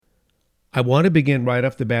I want to begin right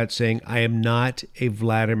off the bat saying I am not a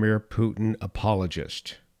Vladimir Putin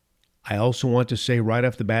apologist. I also want to say right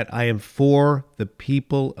off the bat, I am for the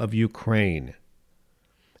people of Ukraine.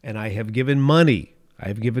 And I have given money.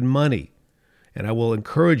 And I will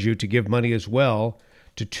encourage you to give money as well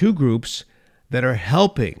to two groups that are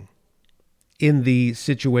helping in the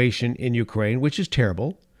situation in Ukraine, which is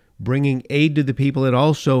terrible, bringing aid to the people and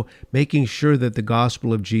also making sure that the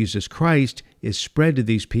gospel of Jesus Christ is spread to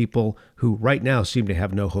these people who right now seem to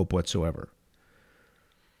have no hope whatsoever.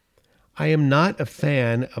 I am not a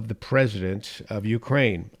fan of the president of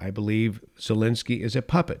Ukraine. I believe Zelensky is a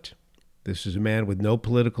puppet. This is a man with no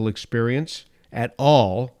political experience at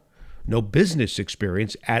all, no business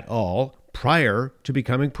experience at all prior to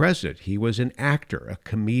becoming president. He was an actor, a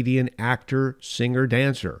comedian, actor, singer,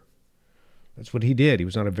 dancer. That's what he did. He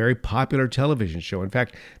was on a very popular television show. In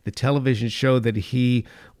fact, the television show that he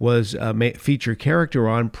was a featured character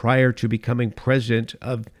on prior to becoming president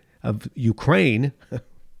of Ukraine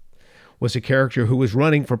was a character who was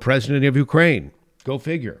running for president of Ukraine. Go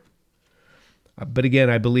figure. But again,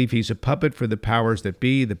 I believe he's a puppet for the powers that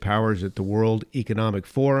be, the powers at the World Economic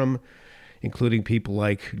Forum, including people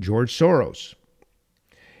like George Soros.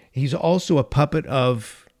 He's also a puppet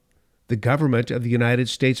of the government of the United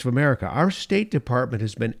States of America. Our State Department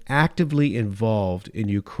has been actively involved in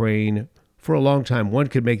Ukraine for a long time. One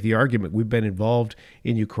could make the argument we've been involved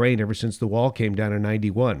in Ukraine ever since the wall came down in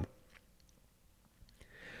 91.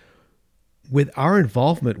 With our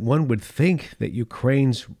involvement, one would think that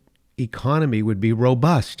Ukraine's economy would be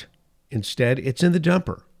robust. Instead, it's in the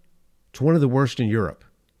dumper. It's one of the worst in Europe.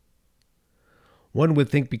 One would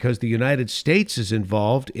think because the United States is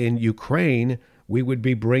involved in Ukraine, we would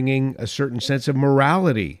be bringing a certain sense of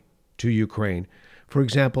morality to Ukraine. For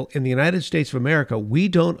example, in the United States of America, we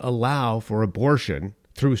don't allow for abortion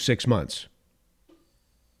through 6 months.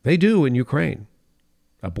 They do in Ukraine.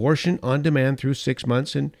 Abortion on demand through 6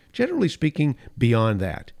 months, and generally speaking, beyond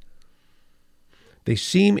that. They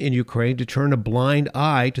seem in Ukraine to turn a blind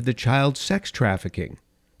eye to the child sex trafficking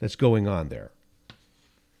that's going on there.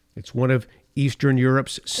 It's one of Eastern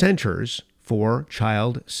Europe's centers for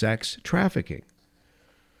child sex trafficking.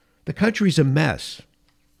 The country's a mess.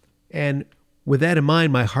 And with that in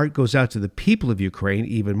mind, my heart goes out to the people of Ukraine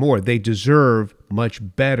even more. They deserve much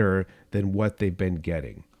better than what they've been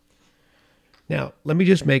getting. Now, let me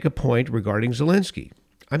just make a point regarding Zelensky.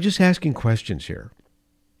 I'm just asking questions here.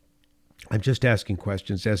 I'm just asking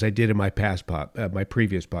questions as I did in my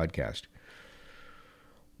previous podcast.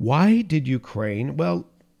 Why did Ukraine, well,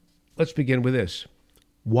 let's begin with this.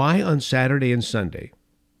 Why on Saturday and Sunday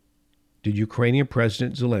did Ukrainian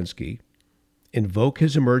President Zelensky invoke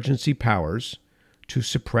his emergency powers to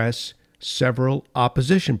suppress several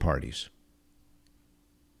opposition parties?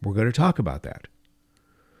 We're going to talk about that.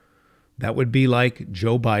 That would be like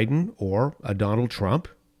Joe Biden or a Donald Trump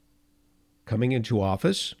coming into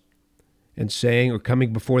office and saying, or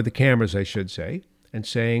coming before the cameras, I should say, and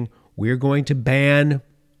saying, we're going to ban,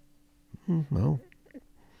 well,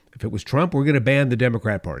 if it was Trump, we're going to ban the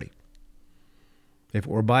Democrat Party. If it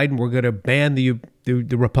were Biden, we're going to ban the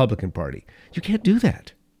Republican Party. You can't do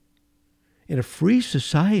that. In a free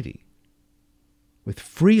society with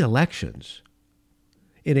free elections,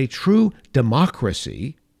 in a true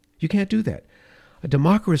democracy, you can't do that. A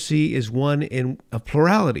democracy is one of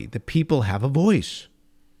plurality. The people have a voice.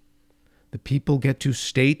 The people get to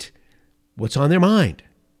state what's on their mind.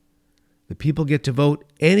 The people get to vote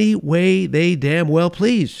any way they damn well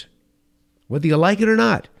please, whether you like it or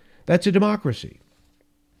not. That's a democracy.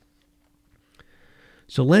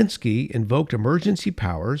 Zelensky invoked emergency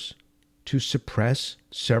powers to suppress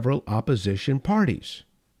several opposition parties.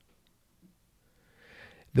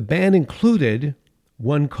 The ban included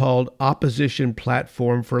one called Opposition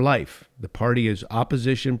Platform for Life. The party is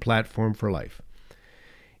Opposition Platform for Life.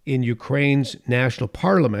 In Ukraine's national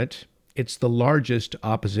parliament, it's the largest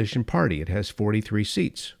opposition party. It has 43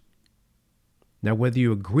 seats. Now, whether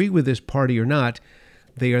you agree with this party or not,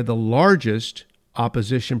 they are the largest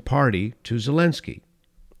opposition party to Zelensky.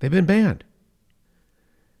 They've been banned.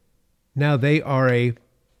 Now, they are a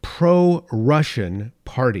pro-Russian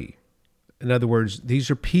party. In other words, these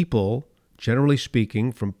are people, generally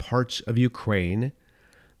speaking, from parts of Ukraine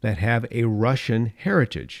that have a Russian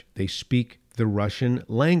heritage. They speak the Russian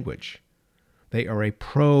language. They are a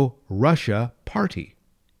pro-Russia party.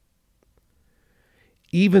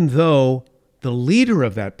 Even though the leader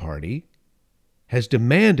of that party has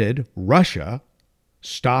demanded Russia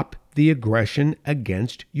stop the aggression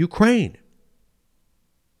against Ukraine.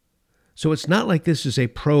 So it's not like this is a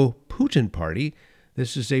pro-Putin party.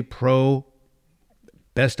 This is a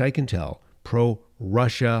best I can tell,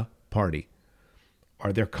 pro-Russia party.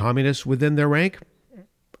 Are there communists within their rank?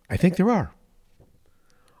 I think there are.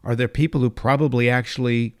 Are there people who probably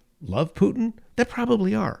actually love Putin? There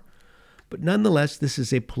probably are. But nonetheless, this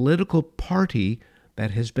is a political party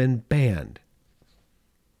that has been banned.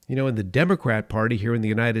 You know, in the Democrat Party here in the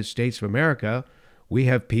United States of America, we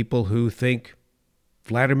have people who think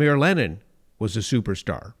Vladimir Lenin was a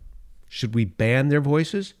superstar. Should we ban their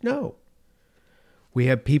voices? No. We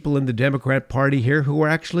have people in the Democrat Party here who are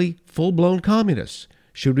actually full-blown communists.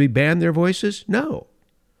 Should we ban their voices? No.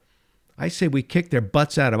 I say we kick their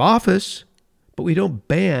butts out of office, but we don't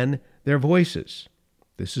ban their voices.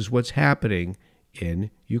 This is what's happening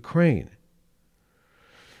in Ukraine.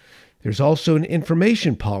 There's also an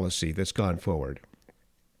information policy that's gone forward,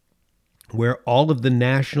 where all of the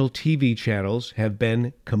national TV channels have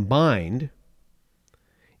been combined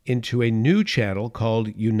into a new channel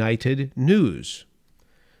called United News.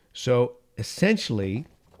 So essentially,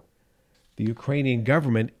 the Ukrainian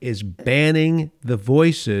government is banning the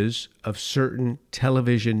voices of certain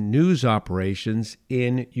television news operations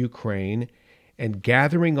in Ukraine and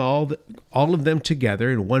gathering all of them together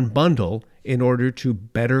in one bundle in order to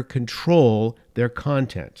better control their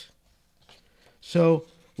content. So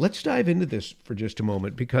let's dive into this for just a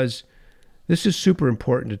moment, because this is super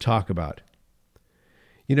important to talk about.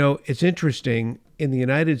 You know, it's interesting, in the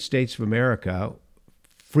United States of America,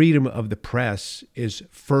 freedom of the press is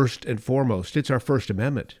first and foremost. It's our First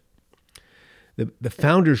Amendment. The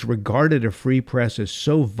founders regarded a free press as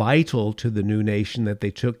so vital to the new nation that they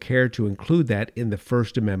took care to include that in the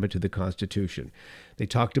First Amendment to the Constitution. They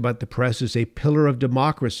talked about the press as a pillar of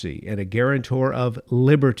democracy and a guarantor of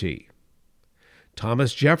liberty.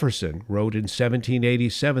 Thomas Jefferson wrote in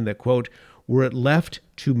 1787 that, quote, "Were it left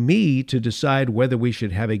to me to decide whether we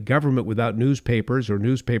should have a government without newspapers or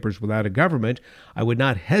newspapers without a government, I would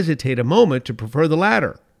not hesitate a moment to prefer the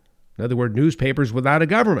latter." In other words, newspapers without a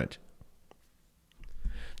government.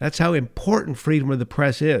 That's how important freedom of the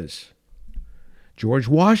press is. George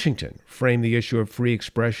Washington framed the issue of free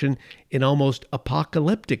expression in almost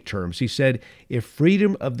apocalyptic terms. He said, "If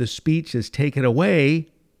freedom of the speech is taken away,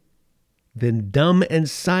 then dumb and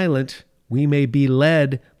silent we may be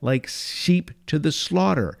led like sheep to the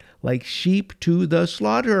slaughter, like sheep to the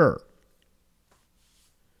slaughter."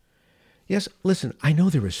 Yes, listen, I know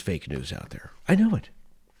there is fake news out there. I know it.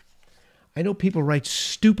 I know people write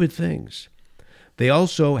stupid things. They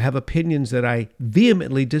also have opinions that I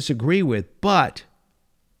vehemently disagree with, but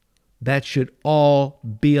that should all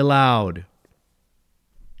be allowed.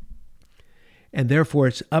 And therefore,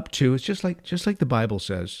 it's just like the Bible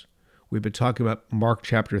says. We've been talking about Mark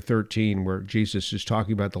chapter 13, where Jesus is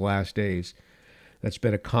talking about the last days. That's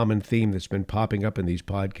been a common theme that's been popping up in these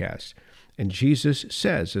podcasts. And Jesus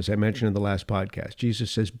says, as I mentioned in the last podcast,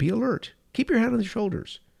 Jesus says, be alert. Keep your head on the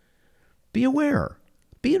shoulders. Be aware.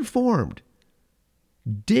 Be informed.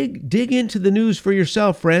 Dig into the news for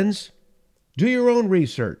yourself, friends. Do your own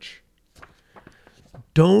research.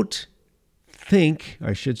 Don't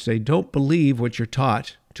believe what you're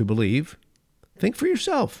taught to believe. Think for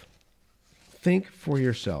yourself. Think for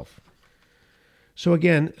yourself. So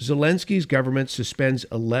again, Zelensky's government suspends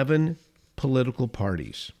 11 political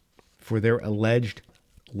parties for their alleged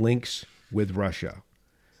links with Russia,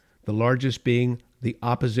 the largest being the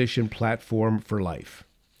Opposition Platform for Life.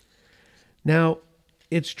 Now,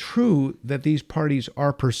 it's true that these parties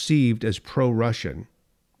are perceived as pro-Russian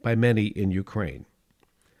by many in Ukraine.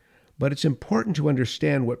 But it's important to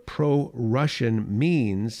understand what pro-Russian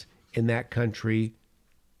means in that country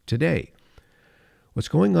today. What's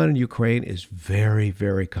going on in Ukraine is very,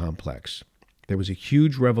 very complex. There was a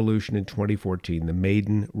huge revolution in 2014, the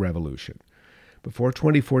Maidan Revolution. Before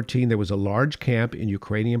 2014, there was a large camp in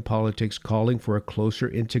Ukrainian politics calling for a closer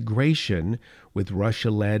integration with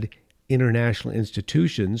Russia-led international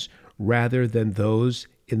institutions rather than those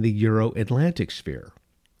in the Euro-Atlantic sphere.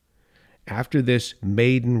 After this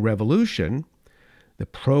Maidan Revolution, the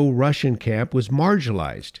pro-Russian camp was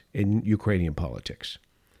marginalized in Ukrainian politics.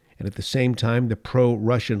 And at the same time, the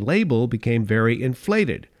pro-Russian label became very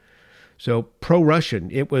inflated. So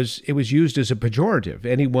pro-Russian, it was used as a pejorative.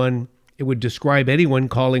 It would describe anyone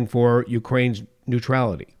calling for Ukraine's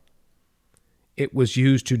neutrality. It was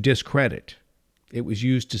used to discredit. It was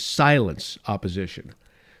used to silence opposition.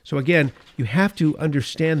 So again, you have to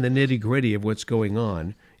understand the nitty-gritty of what's going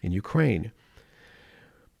on in Ukraine.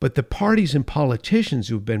 But the parties and politicians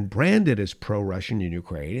who've been branded as pro-Russian in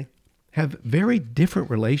Ukraine have very different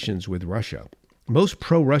relations with Russia. Most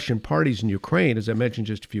pro-Russian parties in Ukraine, as I mentioned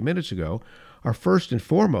just a few minutes ago, are first and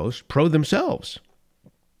foremost pro themselves.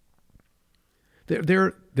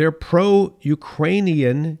 They're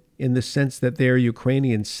pro-Ukrainian in the sense that they're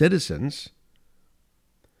Ukrainian citizens,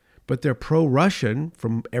 but they're pro-Russian,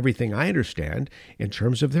 from everything I understand, in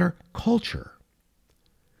terms of their culture.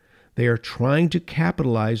 They are trying to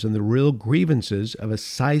capitalize on the real grievances of a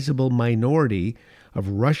sizable minority of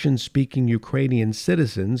Russian-speaking Ukrainian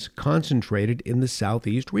citizens concentrated in the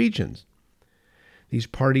southeast regions. These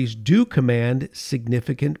parties do command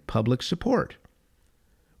significant public support.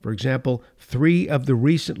 For example, 3 of the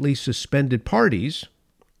recently suspended parties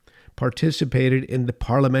participated in the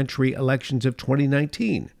parliamentary elections of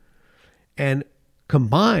 2019, and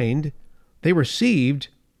combined, they received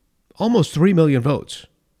almost 3 million votes.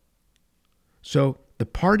 So the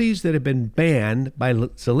parties that have been banned by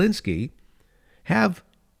Zelensky have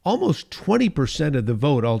almost 20% of the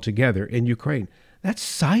vote altogether in Ukraine. That's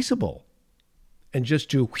sizable. And just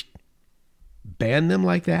to ban them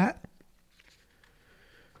like that?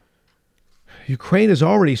 Ukraine has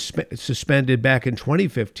already suspended back in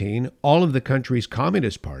 2015 all of the country's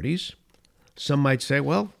communist parties. Some might say,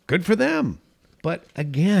 well, good for them. But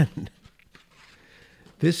again,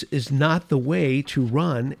 this is not the way to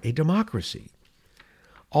run a democracy.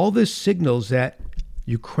 All this signals that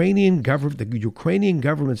the Ukrainian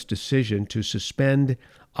government's decision to suspend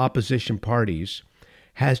opposition parties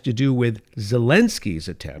has to do with Zelensky's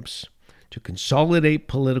attempts to consolidate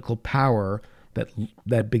political power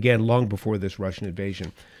that began long before this Russian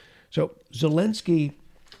invasion. So Zelensky,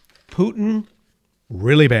 Putin,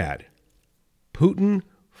 really bad. Putin,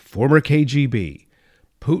 former KGB.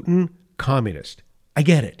 Putin, communist. I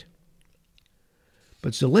get it.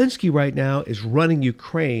 But Zelensky right now is running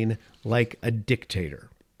Ukraine like a dictator.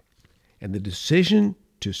 And the decision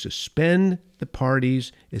to suspend the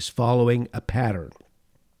parties is following a pattern.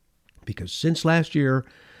 Because since last year,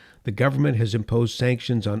 the government has imposed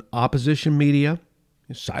sanctions on opposition media,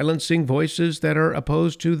 silencing voices that are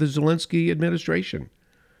opposed to the Zelensky administration.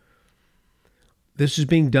 This is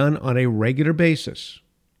being done on a regular basis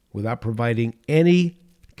without providing any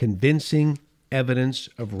convincing evidence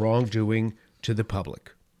of wrongdoing to the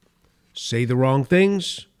public. Say the wrong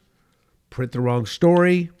things, print the wrong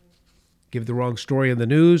story, give the wrong story in the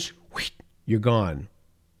news, you're gone.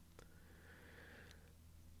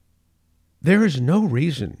 There is no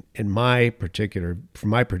reason, from my particular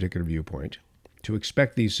viewpoint, to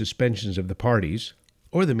expect these suspensions of the parties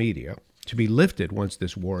or the media to be lifted once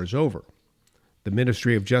this war is over. The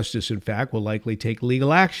Ministry of Justice, in fact, will likely take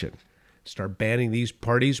legal action, start banning these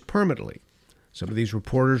parties permanently. Some of these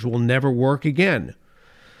reporters will never work again.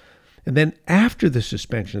 And then after the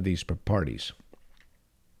suspension of these parties,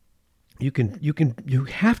 you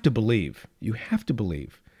have to believe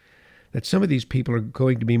that some of these people are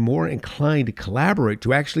going to be more inclined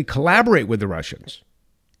to actually collaborate with the Russians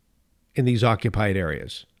in these occupied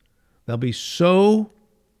areas. They'll be so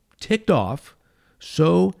ticked off,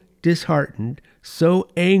 so disheartened, so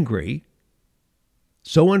angry,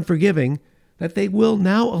 so unforgiving, that they will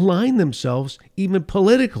now align themselves even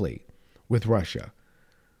politically with Russia.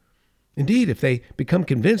 Indeed, if they become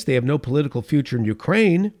convinced they have no political future in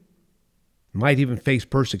Ukraine, might even face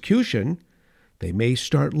persecution, they may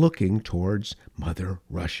start looking towards Mother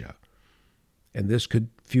Russia. And this could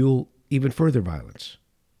fuel even further violence.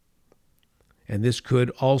 And this could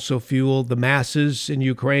also fuel the masses in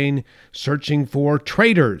Ukraine searching for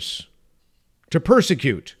traitors to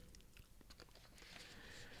persecute.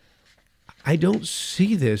 I don't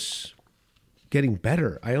see this getting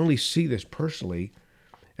better. I only see this personally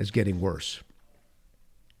as getting worse.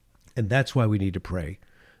 And that's why we need to pray.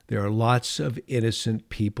 There are lots of innocent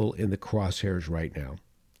people in the crosshairs right now.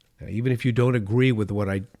 Now, even if you don't agree with what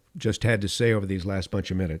I just had to say over these last bunch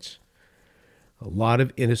of minutes, a lot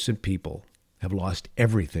of innocent people have lost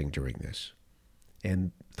everything during this.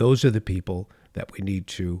 And those are the people that we need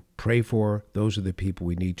to pray for. Those are the people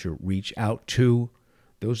we need to reach out to.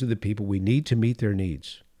 Those are the people we need to meet their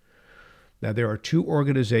needs. Now, there are 2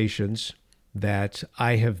 organizations that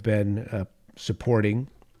I have been supporting,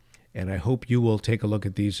 and I hope you will take a look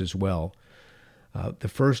at these as well. The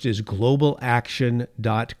first is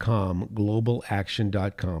globalaction.com,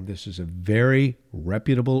 globalaction.com. This is a very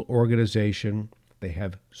reputable organization. They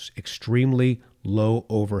have extremely low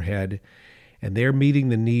overhead, and they're meeting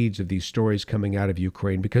the needs of these stories coming out of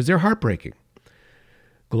Ukraine because they're heartbreaking.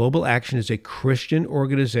 Global Action is a Christian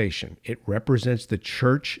organization. It represents the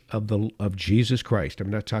Church of Jesus Christ. I'm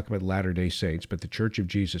not talking about Latter-day Saints, but the Church of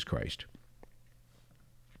Jesus Christ.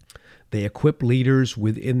 They equip leaders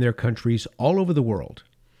within their countries all over the world.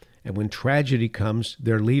 And when tragedy comes,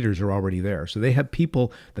 their leaders are already there. So they have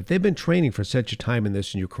people that they've been training for such a time in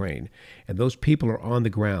this in Ukraine. And those people are on the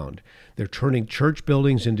ground. They're turning church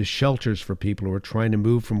buildings into shelters for people who are trying to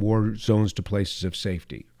move from war zones to places of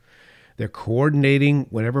safety. They're coordinating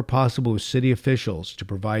whenever possible with city officials to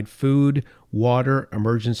provide food, water,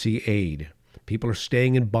 emergency aid. People are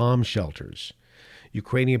staying in bomb shelters.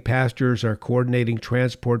 Ukrainian pastors are coordinating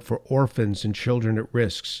transport for orphans and children at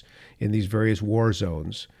risks in these various war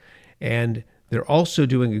zones. And they're also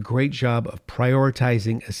doing a great job of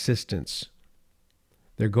prioritizing assistance.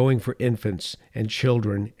 They're going for infants and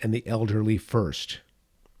children and the elderly first.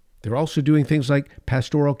 They're also doing things like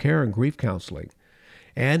pastoral care and grief counseling.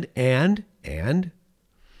 And they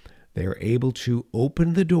are able to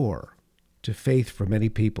open the door to faith for many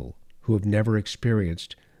people who have never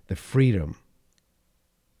experienced the freedom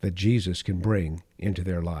that Jesus can bring into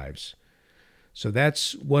their lives. So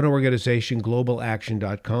that's one organization,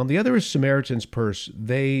 globalaction.com. The other is Samaritan's Purse.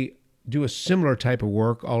 They do a similar type of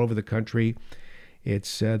work all over the country.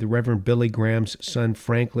 It's the Reverend Billy Graham's son,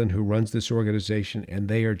 Franklin, who runs this organization, and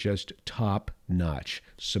they are just top notch.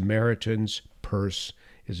 Samaritan's Purse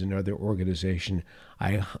is another organization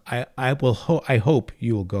I hope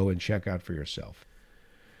you will go and check out for yourself.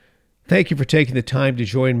 Thank you for taking the time to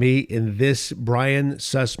join me in this Brian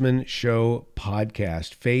Sussman Show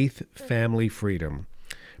podcast, Faith, Family, Freedom.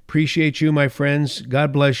 Appreciate you, my friends.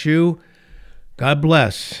 God bless you. God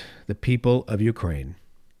bless the people of Ukraine.